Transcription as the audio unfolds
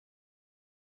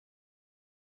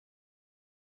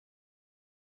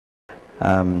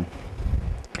Um,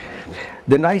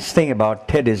 the nice thing about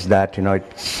TED is that,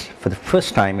 it's for the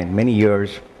first time in many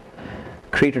years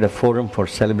created a forum for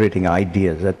celebrating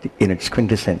ideas in its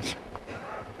quintessence.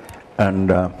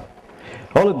 And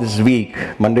all of this week,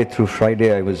 Monday through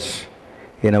Friday, I was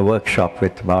in a workshop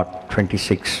with about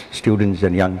 26 students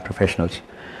and young professionals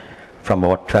from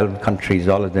about 12 countries,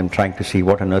 all of them trying to see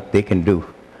what on earth they can do,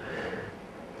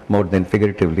 more than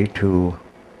figuratively, to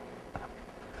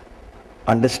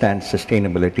understand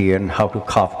sustainability and how to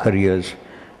carve careers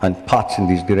and paths in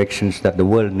these directions that the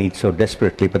world needs so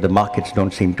desperately, but the markets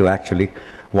don't seem to actually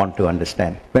want to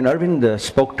understand. When Arvind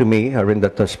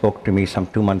Datta spoke to me some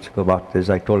 2 months ago about this,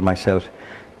 I told myself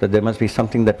that there must be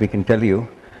something that we can tell you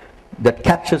that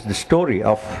captures the story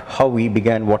of how we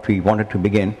began what we wanted to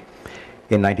begin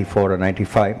in 94 or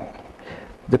 95,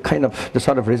 the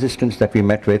sort of resistance that we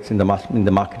met with in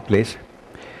the marketplace,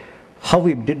 how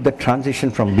we did the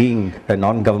transition from being a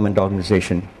non-government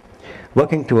organization,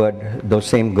 working toward those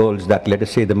same goals that, let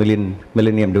us say, the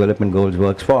Millennium Development Goals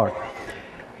works for,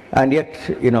 and yet,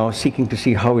 seeking to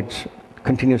see how it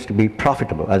continues to be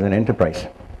profitable as an enterprise.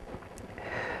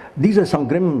 These are some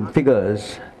grim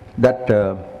figures that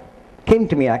came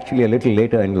to me actually a little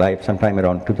later in life, sometime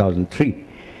around 2003,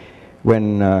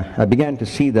 when I began to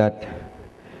see that,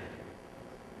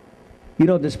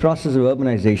 this process of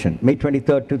urbanization. May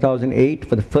 23rd, 2008,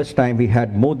 for the first time we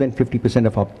had more than 50%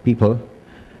 of our people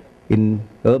in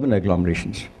urban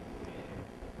agglomerations.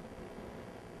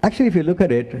 Actually, if you look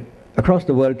at it, across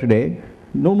the world today,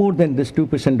 no more than this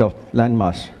 2% of land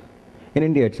mass. In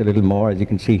India, it's a little more, as you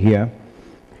can see here,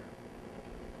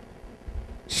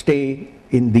 stay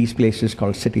in these places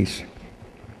called cities.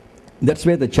 That's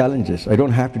where the challenge is. I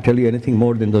don't have to tell you anything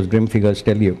more than those grim figures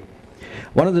tell you.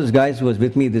 One of those guys who was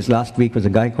with me this last week was a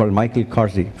guy called Michael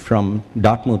Corsi from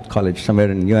Dartmouth College, somewhere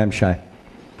in New Hampshire.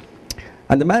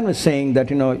 And the man was saying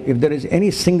that, if there is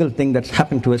any single thing that's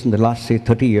happened to us in the last, say,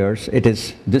 30 years, it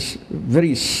is this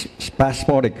very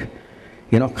spasmodic,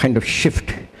 kind of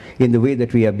shift in the way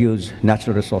that we abuse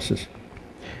natural resources.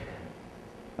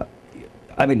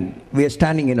 We are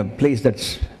standing in a place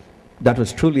that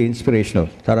was truly inspirational.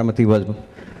 Taramati was,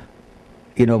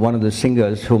 one of the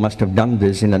singers who must have done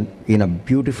this in a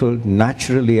beautiful,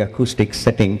 naturally acoustic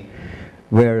setting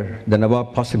where the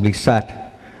Nawab possibly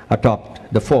sat atop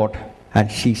the fort and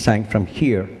she sang from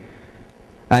here.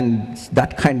 And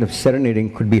that kind of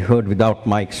serenading could be heard without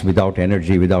mics, without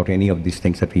energy, without any of these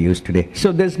things that we use today.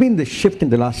 So there's been this shift in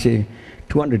the last, say,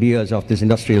 200 years of this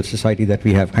industrial society that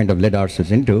we have kind of led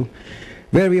ourselves into,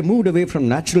 where we have moved away from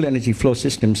natural energy flow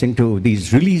systems into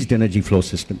these released energy flow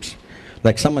systems.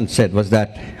 Like someone said, was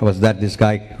that this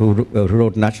guy who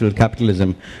wrote Natural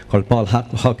Capitalism, called Paul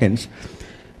Hawkins.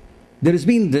 There has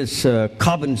been this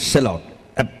carbon sellout,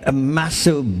 a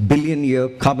massive billion-year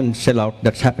carbon sellout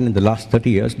that's happened in the last 30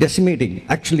 years,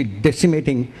 actually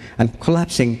decimating and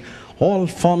collapsing all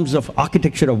forms of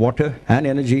architecture of water and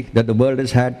energy that the world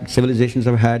has had, civilizations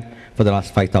have had for the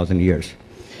last 5,000 years.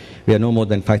 We are no more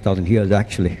than 5,000 years,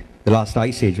 actually. The last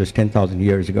ice age was 10,000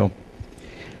 years ago.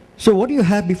 So what you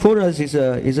have before us is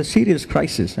a serious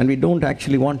crisis, and we don't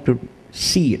actually want to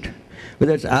see it.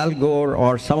 Whether it's Al Gore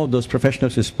or some of those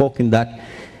professionals who spoke in that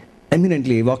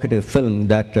eminently evocative film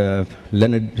that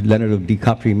Leonardo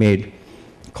DiCaprio made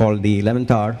called The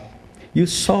 11th Hour, you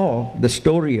saw the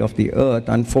story of the Earth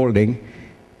unfolding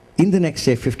in the next,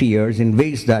 say, 50 years in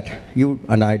ways that you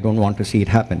and I don't want to see it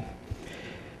happen.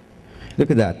 Look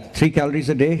at that, 3 calories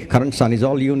a day, current sun is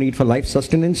all you need for life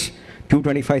sustenance.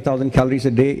 225,000 calories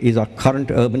a day is our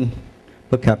current urban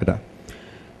per capita.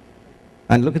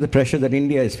 And look at the pressure that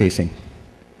India is facing.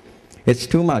 It's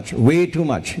too much, way too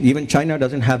much. Even China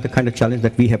doesn't have the kind of challenge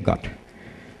that we have got.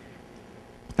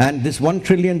 And this 1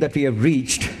 trillion that we have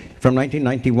reached from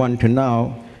 1991 to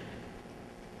now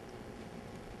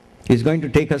is going to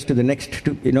take us to the next,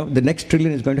 the next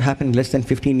trillion is going to happen in less than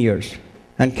 15 years.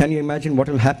 And can you imagine what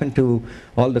will happen to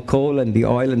all the coal and the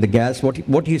oil and the gas,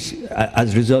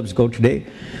 as reserves go today?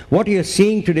 What you're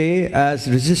seeing today as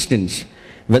resistance,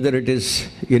 whether it is,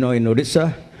 in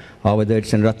Odisha, or whether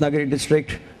it's in Ratnagiri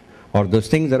district, or those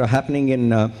things that are happening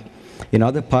in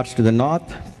other parts to the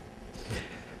north,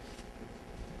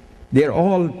 they're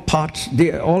all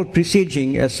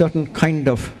presaging a certain kind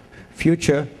of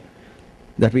future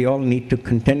that we all need to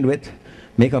contend with,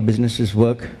 make our businesses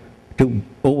work to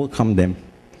overcome them.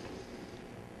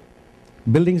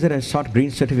 Buildings that have sought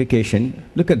green certification,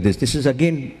 look at this. This is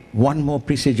again one more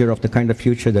presager of the kind of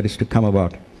future that is to come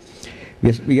about.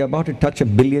 We are about to touch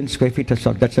 1 billion square feet of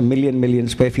such, that's a million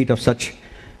square feet of such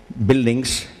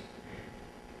buildings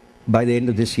by the end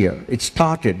of this year. It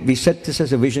started, we set this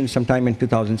as a vision sometime in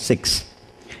 2006.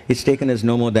 It's taken us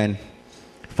no more than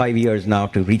 5 years now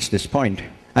to reach this point.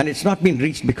 And it's not been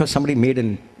reached because somebody made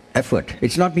an effort.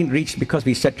 It's not been reached because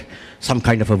we set some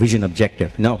kind of a vision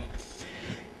objective. No.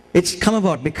 It's come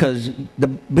about because the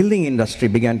building industry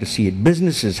began to see it.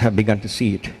 Businesses have begun to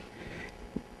see it.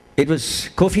 It was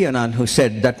Kofi Annan who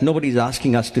said that nobody's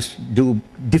asking us to do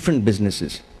different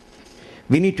businesses.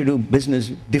 We need to do business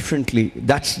differently.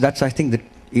 That's I think,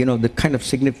 the kind of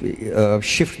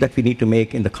shift that we need to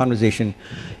make in the conversation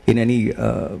in any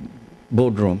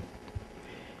boardroom.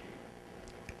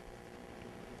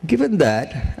 Given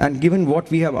that, and given what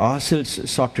we have ourselves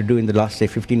sought to do in the last, say,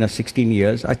 15 or 16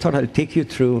 years, I thought I'll take you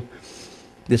through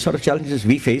the sort of challenges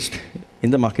we faced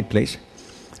in the marketplace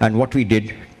and what we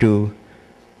did to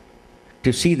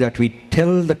see that we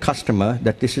tell the customer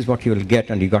that this is what you will get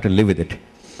and you got to live with it.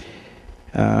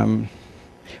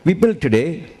 We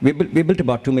built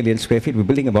about 2 million square feet. We're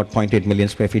building about 0.8 million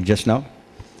square feet just now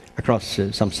across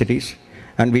some cities.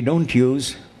 And we don't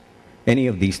use any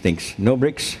of these things. No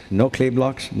bricks, no clay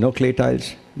blocks, no clay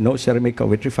tiles, no ceramic or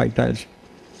vitrified tiles.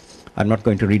 I'm not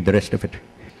going to read the rest of it.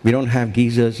 We don't have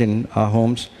geysers in our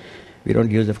homes. We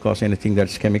don't use, of course, anything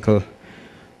that's chemical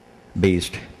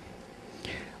based.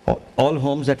 All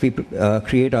homes that we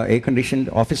create are air-conditioned.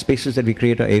 Office spaces that we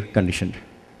create are air-conditioned.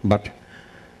 But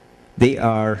they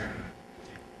are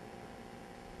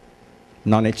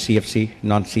non-HCFC,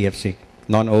 non-CFC,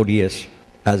 non-ODS,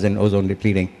 as in ozone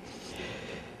depleting.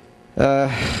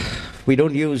 We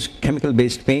don't use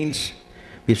chemical-based paints.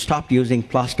 We've stopped using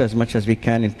plaster as much as we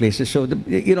can in places. So,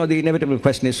 the inevitable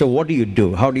question is, so what do you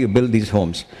do? How do you build these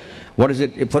homes? What is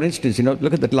it? For instance,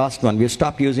 look at that last one. We've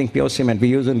stopped using pure cement. We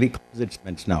use only composite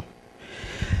cements now.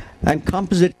 And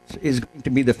composite is going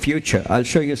to be the future. I'll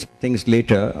show you some things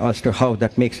later as to how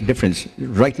that makes a difference.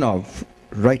 Right now,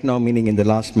 meaning in the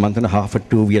last month and a half or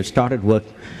two, we have started work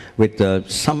with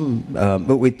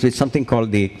something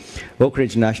called the Oak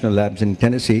Ridge National Labs in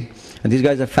Tennessee. And these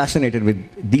guys are fascinated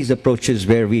with these approaches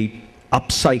where we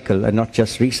upcycle and not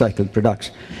just recycle products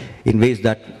in ways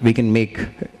that we can make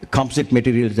composite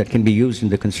materials that can be used in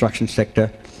the construction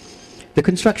sector. The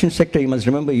construction sector, you must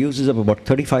remember, uses up about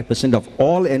 35% of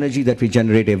all energy that we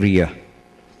generate every year.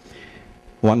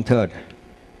 1/3.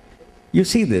 You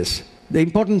see this. The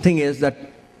important thing is that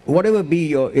whatever be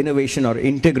your innovation or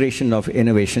integration of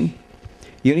innovation,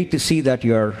 you need to see that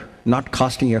you're not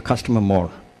costing your customer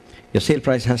more. Your sale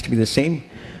price has to be the same.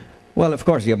 Well, of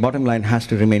course, your bottom line has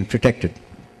to remain protected.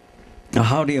 Now,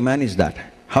 how do you manage that?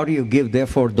 How do you give,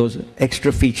 therefore, those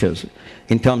extra features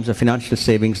in terms of financial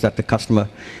savings that the customer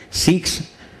seeks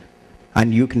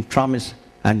and you can promise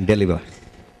and deliver?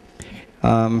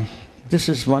 This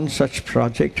is one such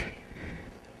project.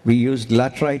 We used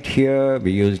laterite here.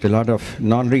 We used a lot of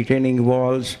non-retaining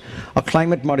walls. Our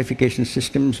climate modification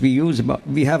systems,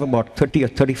 we have about 30 or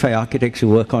 35 architects who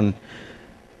work on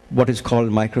what is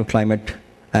called microclimate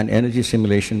and energy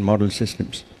simulation model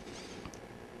systems.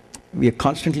 We are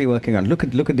constantly working on, look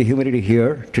at the humidity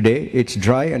here today. It's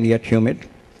dry and yet humid.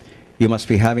 You must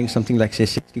be having something like, say,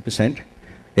 60%.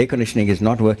 Air conditioning is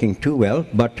not working too well,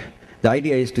 but the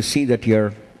idea is to see that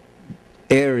your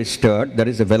air is stirred, that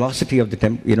is the velocity of the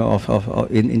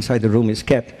inside the room is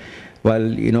kept, while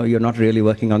you're not really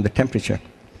working on the temperature.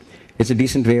 It's a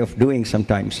decent way of doing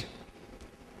sometimes.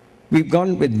 We've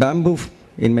gone with bamboo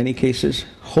in many cases.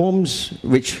 Homes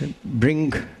which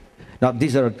bring, now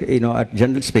these are at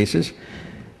general spaces.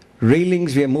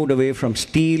 Railings, we have moved away from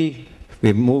steel.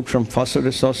 We've moved from fossil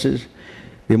resources.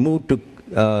 We moved to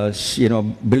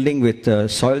building with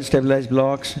soil stabilized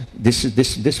blocks.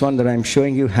 This one that I'm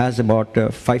showing you has about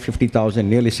 550,000,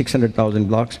 nearly 600,000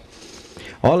 blocks.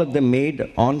 All of them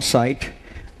made on site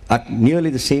at nearly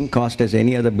the same cost as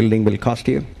any other building will cost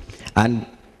you, and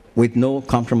with no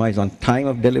compromise on time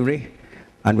of delivery,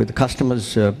 and with the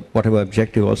customers' whatever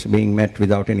objective also being met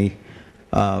without any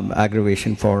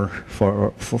aggravation for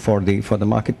the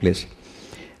marketplace.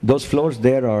 Those floors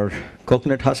there are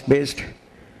coconut husk based.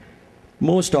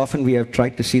 Most often we have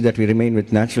tried to see that we remain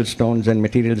with natural stones and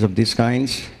materials of these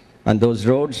kinds. And those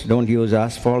roads don't use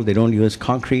asphalt, they don't use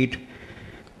concrete.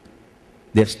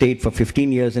 They've stayed for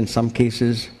 15 years in some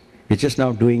cases. We're just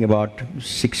now doing about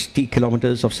 60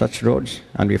 kilometers of such roads,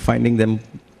 and we're finding them,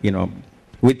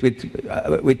 with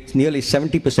nearly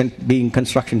 70% being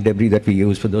construction debris that we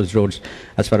use for those roads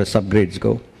as far as subgrades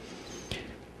go.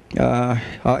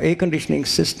 Our air conditioning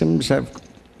systems have,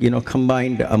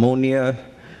 combined ammonia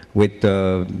with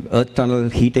earth tunnel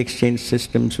heat exchange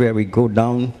systems where we go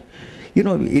down.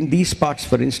 In these parts,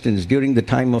 for instance, during the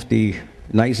time of the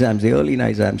Nizams, the early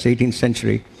Nizams, 18th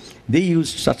century, they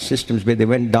used such systems where they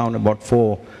went down about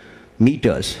 4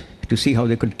 meters to see how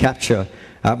they could capture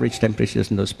average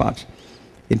temperatures in those parts.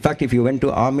 In fact, if you went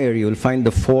to Amer, you will find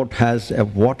the fort has a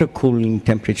water cooling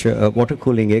temperature, a water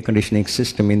cooling air conditioning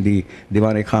system in the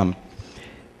Diwan-e-Kham.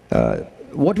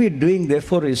 What we're doing,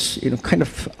 therefore, is kind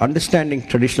of understanding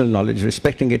traditional knowledge,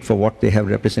 respecting it for what they have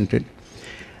represented,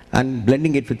 and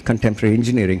blending it with contemporary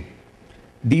engineering.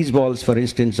 These walls, for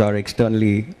instance, are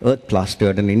externally earth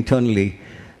plastered, and internally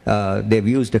they've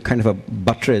used a kind of a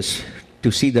buttress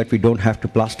to see that we don't have to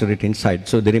plaster it inside,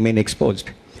 so they remain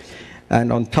exposed.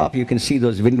 And on top, you can see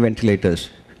those wind ventilators.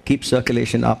 Keep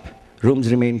circulation up. Rooms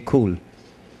remain cool.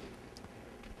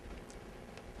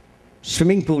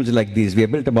 Swimming pools like these, we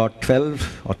have built about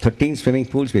 12 or 13 swimming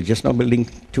pools. We're just now building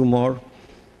 2 more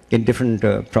in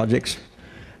different projects.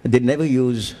 They never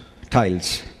use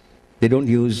tiles. They don't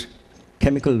use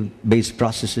chemical-based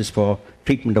processes for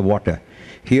treatment of water.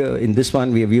 Here, in this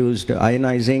one, we have used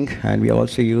ionizing, and we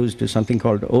also used something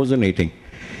called ozonating.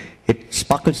 It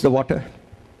sparkles the water,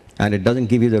 and it doesn't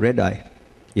give you the red eye,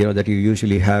 that you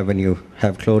usually have when you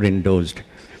have chlorine dosed,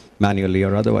 manually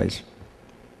or otherwise.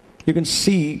 You can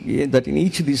see that in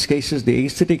each of these cases, the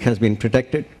aesthetic has been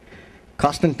protected.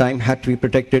 Cost and time had to be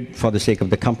protected for the sake of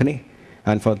the company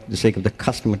and for the sake of the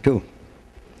customer too.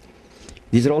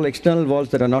 These are all external walls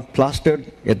that are not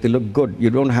plastered, yet they look good.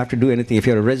 You don't have to do anything. If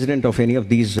you're a resident of any of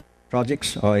these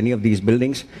projects or any of these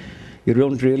buildings, you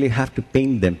don't really have to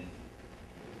paint them.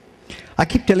 I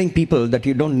keep telling people that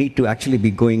you don't need to actually be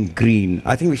going green.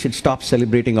 I think we should stop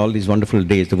celebrating all these wonderful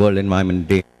days, the World Environment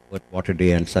Day, World Water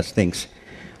Day, and such things.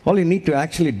 All you need to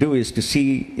actually do is to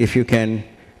see if you can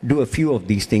do a few of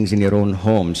these things in your own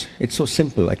homes. It's so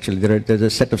simple, actually. There's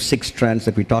a set of 6 strands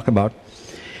that we talk about.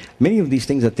 Many of these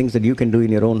things are things that you can do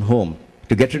in your own home.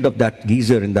 To get rid of that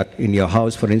geyser in your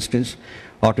house, for instance,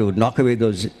 or to knock away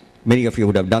those, many of you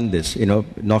would have done this,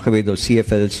 knock away those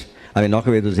CFLs, knock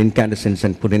away those incandescents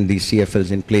and put in these CFLs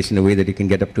in place in a way that you can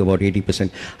get up to about 80%.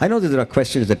 I know that there are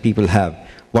questions that people have.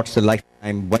 What's the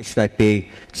lifetime? Why should I pay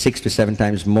 6 to 7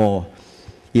 times more,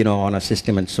 on a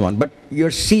system and so on? But you're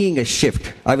seeing a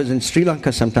shift. I was in Sri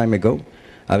Lanka some time ago.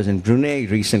 I was in Brunei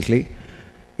recently.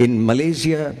 In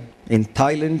Malaysia, in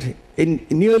Thailand, in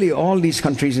nearly all these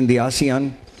countries in the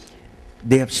ASEAN,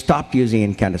 they have stopped using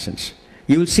incandescents.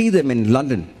 You will see them in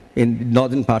London, in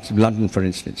northern parts of London, for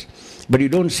instance. But you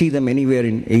don't see them anywhere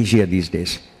in Asia these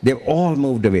days. They've all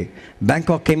moved away.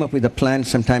 Bangkok came up with a plan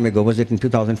some time ago, was it in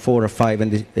 2004 or 5,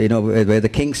 and where the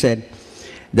king said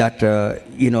that that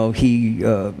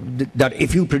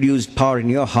if you produced power in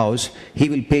your house, he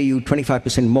will pay you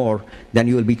 25% more than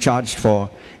you will be charged for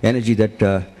energy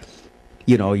that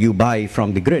you buy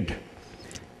from the grid.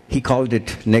 He called it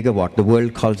negawatt. The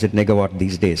world calls it negawatt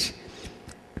these days.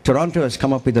 Toronto has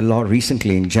come up with a law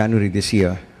recently in January this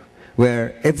year,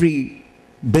 where every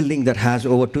building that has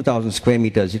over 2,000 square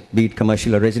meters, be it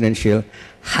commercial or residential,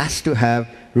 has to have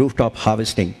rooftop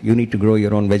harvesting. You need to grow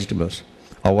your own vegetables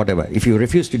or whatever. If you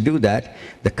refuse to do that,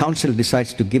 the council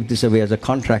decides to give this away as a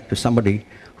contract to somebody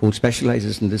who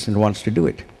specializes in this and wants to do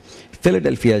it.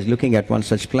 Philadelphia is looking at one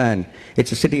such plan.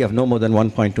 It's a city of no more than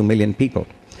 1.2 million people.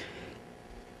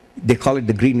 They call it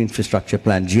the Green Infrastructure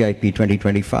Plan, GIP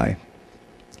 2025.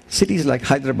 Cities like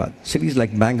Hyderabad, cities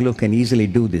like Bangalore can easily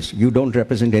do this. You don't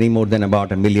represent any more than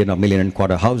about 1 million or 1.25 million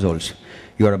households.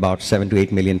 You are about 7 to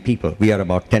 8 million people. We are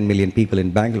about 10 million people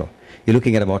in Bangalore. You're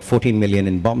looking at about 14 million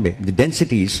in Bombay. The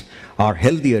densities are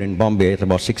healthier in Bombay at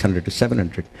about 600 to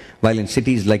 700, while in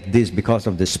cities like this, because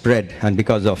of the spread and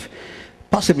because of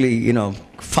possibly,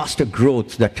 faster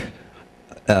growth that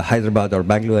Hyderabad or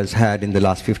Bangalore has had in the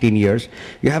last 15 years,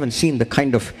 you haven't seen the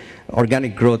kind of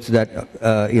organic growth that,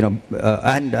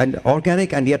 and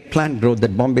organic and yet plant growth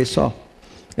that Bombay saw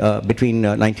between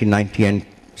 1990 and,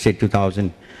 say,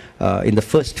 2000, in the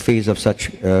first phase of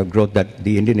such growth that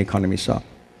the Indian economy saw.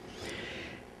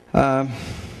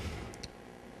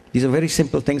 These are very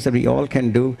simple things that we all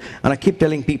can do. And I keep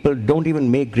telling people, don't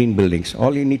even make green buildings.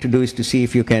 All you need to do is to see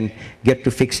if you can get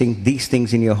to fixing these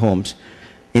things in your homes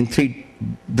in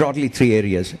broadly three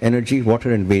areas: energy,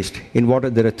 water, and waste. In water,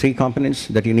 there are 3 components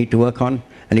that you need to work on,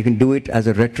 and you can do it as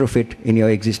a retrofit in your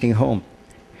existing home.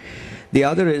 The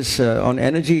other is, on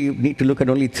energy, you need to look at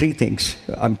only 2 things.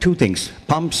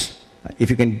 Pumps, if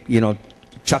you can,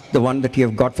 chuck the one that you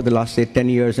have got for the last, say, 10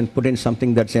 years and put in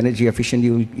something that's energy efficient,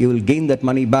 you will gain that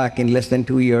money back in less than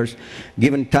 2 years,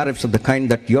 given tariffs of the kind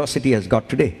that your city has got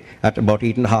today at about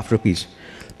 8.5 rupees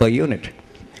per unit.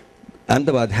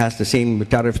 Ahmedabad has the same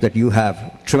tariff that you have.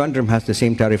 Trivandrum has the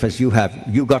same tariff as you have.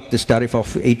 You got this tariff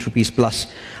of 8 rupees plus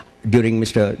during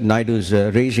Mr. Naidu's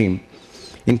regime.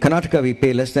 In Karnataka, we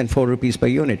pay less than 4 rupees per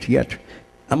unit, yet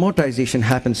amortization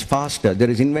happens faster. There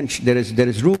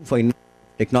is room for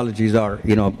technologies or,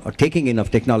 or taking in of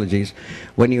technologies,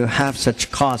 when you have such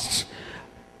costs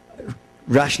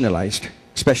rationalized,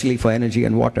 especially for energy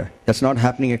and water. That's not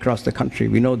happening across the country.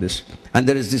 We know this. And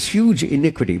there is this huge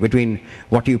inequity between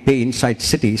what you pay inside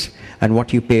cities and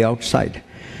what you pay outside.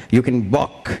 You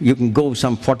can go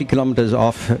some 40 kilometers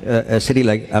off a city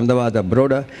like Ahmedabad or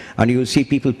Baroda, and you will see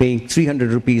people paying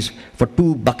 300 rupees for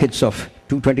two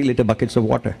 20-liter buckets of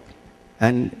water,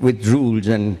 and with rules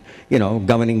and,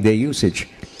 governing their usage.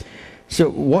 So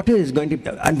water is going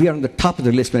to, and we are on the top of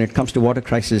the list when it comes to water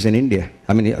crisis in India.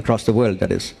 I mean, across the world,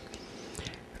 that is.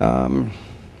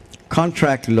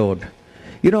 Contract load.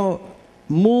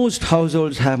 Most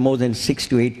households have more than 6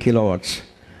 to 8 kilowatts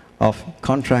of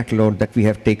contract load that we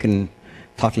have taken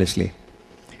thoughtlessly.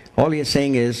 All we are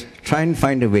saying is, try and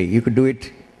find a way. You could do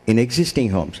it in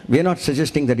existing homes. We are not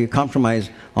suggesting that you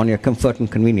compromise on your comfort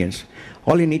and convenience.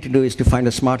 All you need to do is to find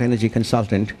a smart energy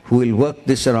consultant who will work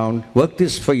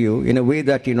this for you in a way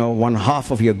that, one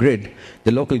half of your grid,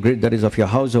 the local grid that is of your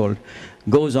household,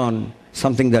 goes on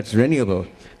something that's renewable.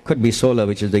 Could be solar,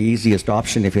 which is the easiest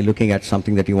option if you're looking at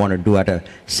something that you want to do at a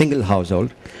single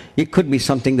household. It could be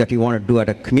something that you want to do at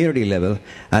a community level,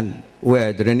 and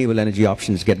where the renewable energy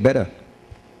options get better.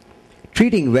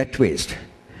 Treating wet waste.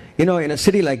 In a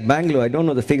city like Bangalore, I don't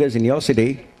know the figures in your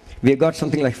city, we've got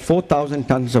something like 4,000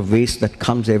 tons of waste that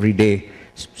comes every day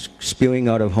spewing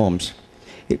out of homes.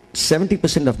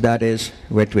 70% of that is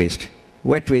wet waste.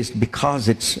 Wet waste,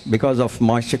 because of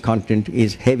moisture content,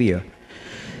 is heavier.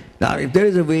 Now, if there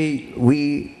is a way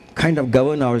we kind of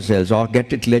govern ourselves or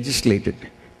get it legislated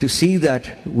to see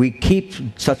that we keep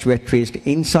such wet waste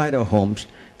inside our homes,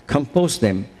 compost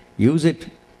them, use it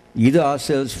either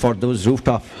ourselves for those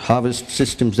rooftop harvest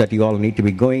systems that you all need to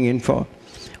be going in for,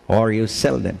 or you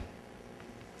sell them.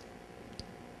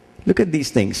 Look at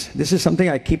these things. This is something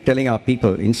I keep telling our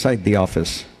people inside the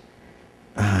office.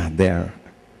 There.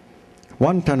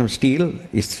 1 ton of steel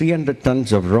is 300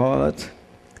 tons of raw earth,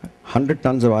 100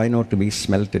 tons of iron ore to be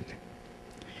smelted.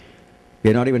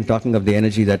 We're not even talking of the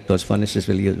energy that those furnaces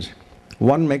will use.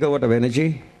 1 megawatt of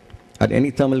energy at any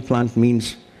thermal plant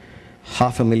means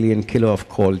 500,000 kilo of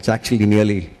coal. It's actually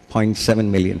nearly 0.7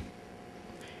 million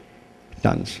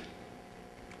tons.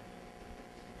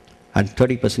 And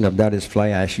 30% of that is fly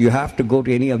ash. You have to go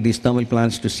to any of these thermal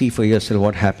plants to see for yourself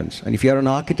what happens. And if you're an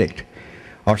architect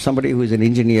or somebody who is an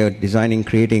engineer designing,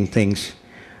 creating things,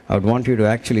 I would want you to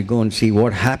actually go and see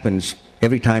what happens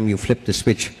every time you flip the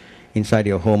switch inside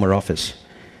your home or office.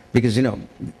 Because,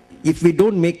 if we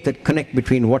don't make that connect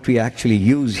between what we actually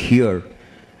use here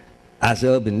as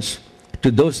urbans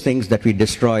to those things that we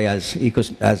destroy as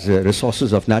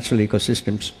resources of natural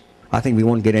ecosystems, I think we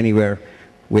won't get anywhere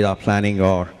with our planning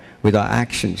or with our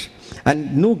actions.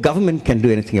 And no government can do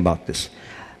anything about this.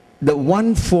 The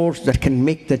one force that can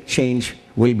make that change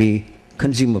will be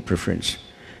consumer preference.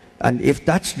 And if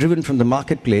that's driven from the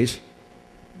marketplace,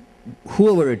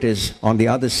 whoever it is on the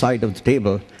other side of the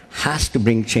table has to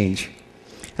bring change.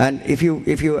 And if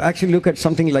you actually look at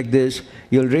something like this,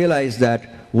 you'll realize that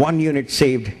 1 unit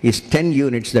saved is 10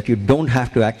 units that you don't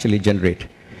have to actually generate.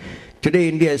 Today,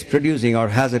 India is producing, or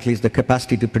has at least the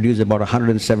capacity to produce, about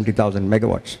 170,000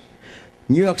 megawatts.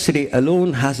 New York City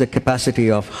alone has a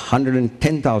capacity of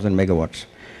 110,000 megawatts.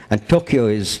 And Tokyo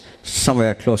is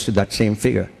somewhere close to that same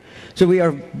figure. So we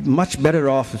are much better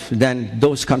off than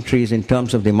those countries in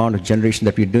terms of the amount of generation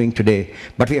that we're doing today.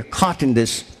 But we are caught in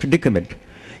this predicament.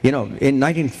 In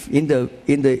the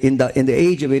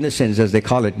age of innocence, as they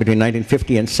call it, between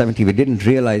 1950 and 70, we didn't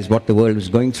realize what the world was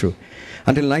going through.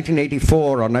 Until 1984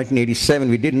 or 1987,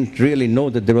 we didn't really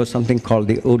know that there was something called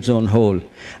the ozone hole.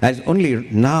 As only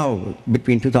now,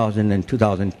 between 2000 and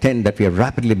 2010, that we have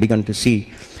rapidly begun to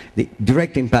see the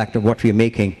direct impact of what we are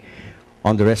making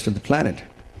on the rest of the planet.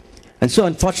 And so,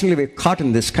 unfortunately, we're caught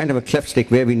in this kind of a cleft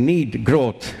stick where we need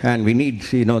growth, and we need,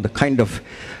 the kind of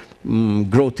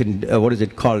growth in, what is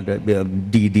it called,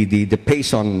 the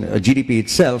pace on GDP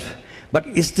itself. But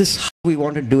is this how we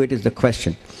want to do it is the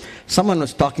question. Someone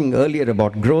was talking earlier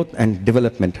about growth and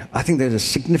development. I think there's a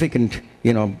significant,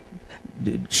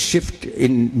 shift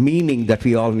in meaning that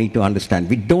we all need to understand.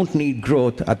 We don't need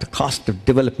growth at the cost of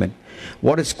development.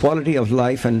 What is quality of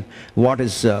life and what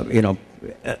is,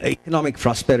 economic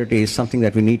prosperity is something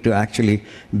that we need to actually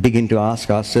begin to ask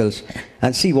ourselves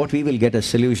and see what we will get as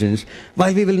solutions,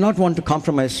 while we will not want to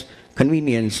compromise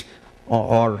convenience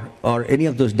or any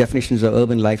of those definitions of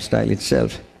urban lifestyle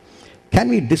itself. Can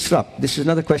we disrupt? This is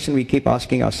another question we keep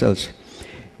asking ourselves.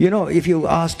 If you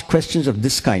asked questions of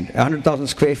this kind, 100,000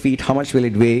 square feet, how much will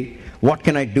it weigh? What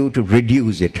can I do to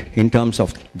reduce it in terms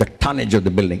of the tonnage of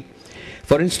the building?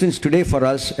 For instance, today for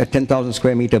us, a 10,000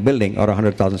 square meter building or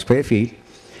 100,000 square feet,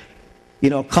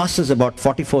 costs us about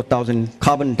 44,000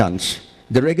 carbon tons.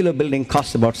 The regular building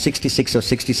costs about 66 or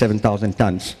 67,000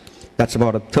 tons. That's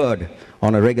about a third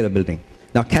on a regular building.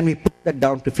 Now, can we put that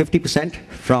down to 50%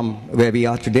 from where we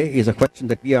are today is a question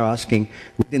that we are asking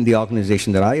within the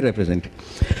organization that I represent.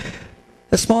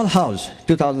 A small house,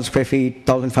 2,000 square feet,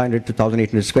 1,500 to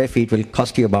 1,800 square feet will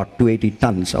cost you about 280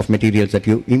 tons of materials that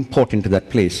you import into that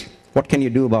place. What can you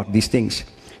do about these things?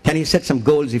 Can you set some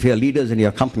goals if you're leaders in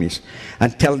your companies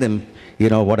and tell them,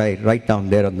 what I write down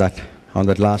there on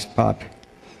that last part?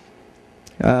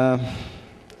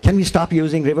 Can we stop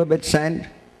using riverbed sand?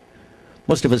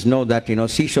 Most of us know that,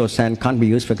 seashore sand can't be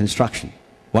used for construction.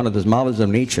 One of those marvels of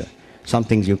nature. Some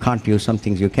things you can't use, some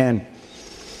things you can.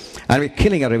 And we're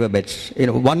killing our riverbeds.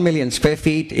 1 million square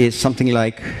feet is something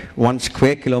like 1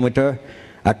 square kilometer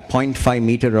at 0.5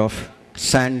 meter of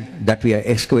sand that we are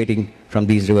excavating from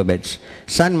these riverbeds.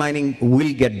 Sand mining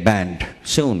will get banned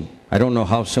soon. I don't know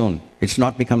how soon. It's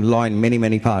not become law in many,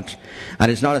 many parts.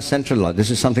 And it's not a central law. This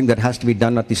is something that has to be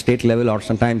done at the state level or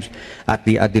sometimes at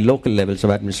the local levels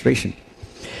of administration.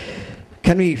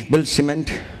 Can we build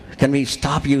cement? Can we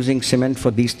stop using cement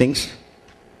for these things?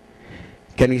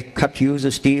 Can we cut use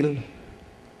of steel?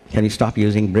 Can we stop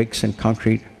using bricks and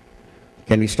concrete?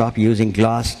 Can we stop using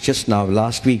glass? Just now,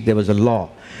 last week, there was a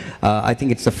law. I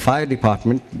think it's the fire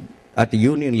department at the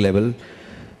union level.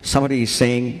 Somebody is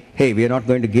saying, hey, we are not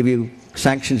going to give you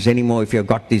sanctions anymore if you've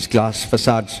got these glass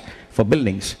facades for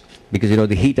buildings, because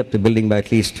they heat up the building by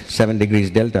at least 7 degrees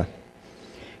delta.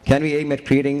 Can we aim at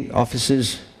creating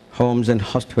offices, homes, and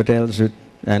hotels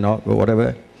and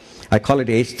whatever? I call it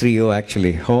H3O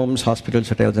actually, homes, hospitals,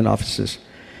 hotels, and offices.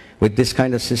 With this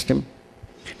kind of system,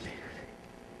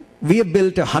 we have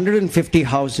built 150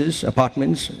 houses,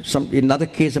 apartments, in another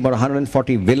case about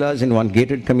 140 villas in one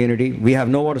gated community. We have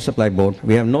no water supply board.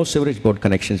 We have no sewerage board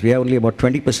connections. We have only about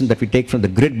 20% that we take from the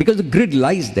grid because the grid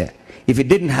lies there. If we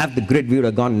didn't have the grid, we would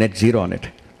have gone net zero on it.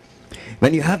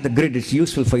 When you have the grid, it's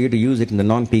useful for you to use it in the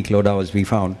non-peak load hours we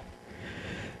found.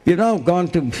 We've now gone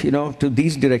to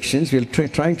these directions. We're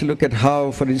trying to look at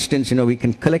how, for instance, we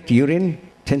can collect urine,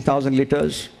 10,000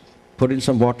 liters, put in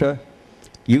some water,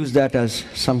 use that as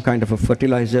some kind of a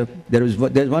fertilizer. There's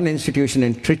one institution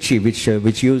in Trichy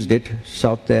which used it,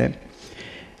 south there,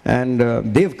 and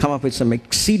they've come up with some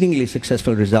exceedingly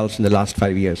successful results in the last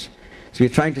 5 years. So we're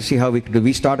trying to see how we could do.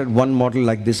 We started one model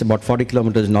like this about 40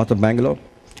 kilometers north of Bangalore,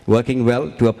 working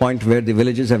well to a point where the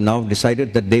villages have now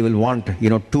decided that they will want,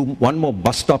 one more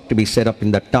bus stop to be set up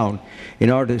in that town in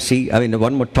order to see,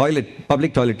 one more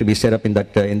public toilet to be set up in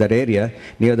that area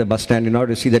near the bus stand in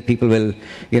order to see that people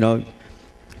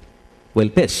will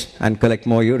piss and collect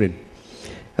more urine.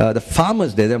 The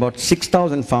farmers there are about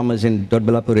 6,000 farmers in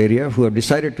Dodbalapur area who have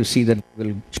decided to see that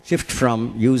we'll shift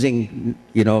from using,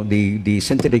 the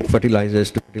synthetic fertilizers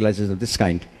to fertilizers of this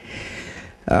kind.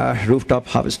 Rooftop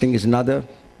harvesting is another.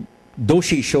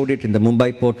 Doshi showed it in the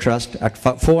Mumbai Port Trust. At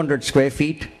 400 square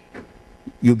feet,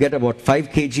 you get about 5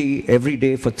 kg every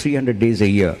day for 300 days a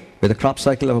year, with a crop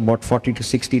cycle of about 40 to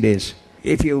 60 days.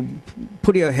 If you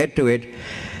put your head to it,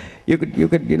 you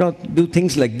could do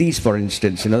things like these, for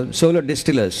instance, solar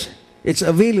distillers. It's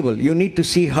available. You need to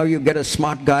see how you get a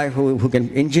smart guy who can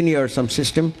engineer some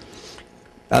system.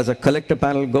 As a collector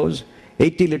panel goes,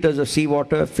 80 liters of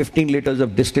seawater, 15 liters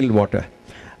of distilled water.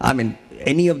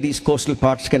 Any of these coastal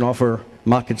parts can offer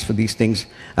markets for these things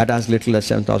at as little as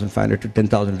 7,500 to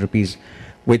 10,000 rupees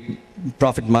with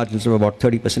profit margins of about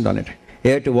 30% on it.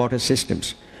 Air-to-water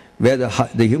systems. Where the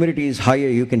humidity is higher,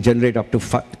 you can generate up to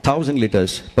 1,000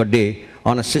 liters per day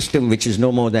on a system which is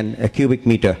no more than a cubic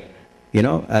meter,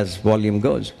 as volume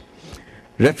goes.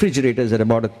 Refrigerators at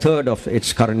about a third of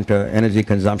its current energy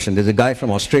consumption. There's a guy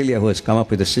from Australia who has come up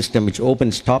with a system which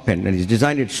opens top end, and he's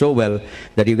designed it so well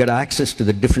that you get access to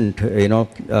the different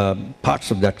parts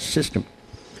of that system.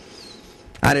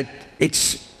 And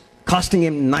it's costing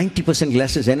him 90%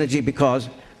 less as energy because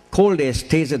cold air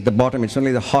stays at the bottom. It's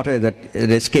only the hot air that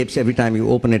it escapes every time you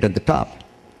open it at the top.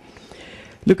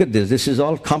 Look at this. This is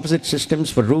all composite systems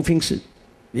for roofing.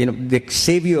 They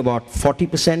save you about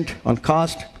 40% on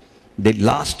cost. They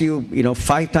last you,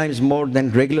 5 times more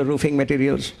than regular roofing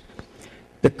materials.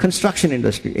 The construction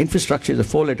industry, infrastructure is a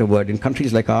 4-letter word in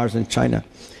countries like ours and China.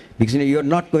 Because you're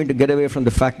not going to get away from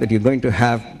the fact that you're going to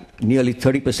have nearly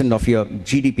 30% of your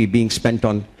GDP being spent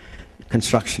on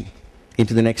construction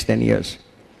into the next 10 years.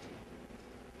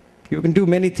 You can do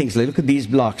many things. Like look at these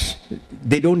blocks.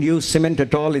 They don't use cement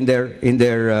at all in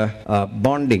their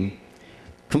bonding.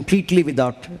 Completely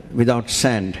without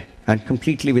sand and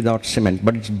completely without cement.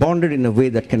 But it's bonded in a way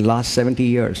that can last 70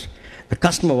 years. The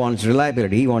customer wants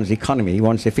reliability. He wants economy. He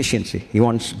wants efficiency. He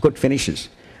wants good finishes.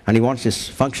 and he wants his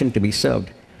function to be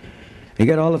served. You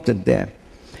get all of that there.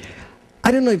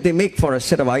 I don't know if they make for a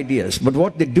set of ideas, but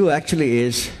what they do actually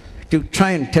is to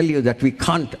try and tell you that we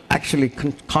can't actually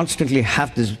constantly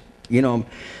have this,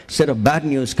 set of bad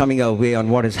news coming our way on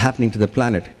what is happening to the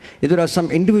planet. If there are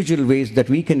some individual ways that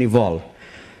we can evolve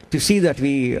to see that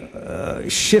we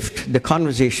shift the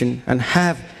conversation and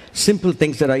have simple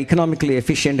things that are economically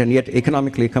efficient and yet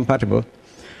economically compatible,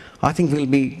 I think we'll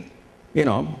be,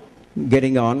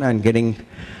 getting on and getting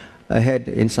ahead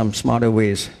in some smarter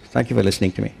ways. Thank you for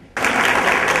listening to me.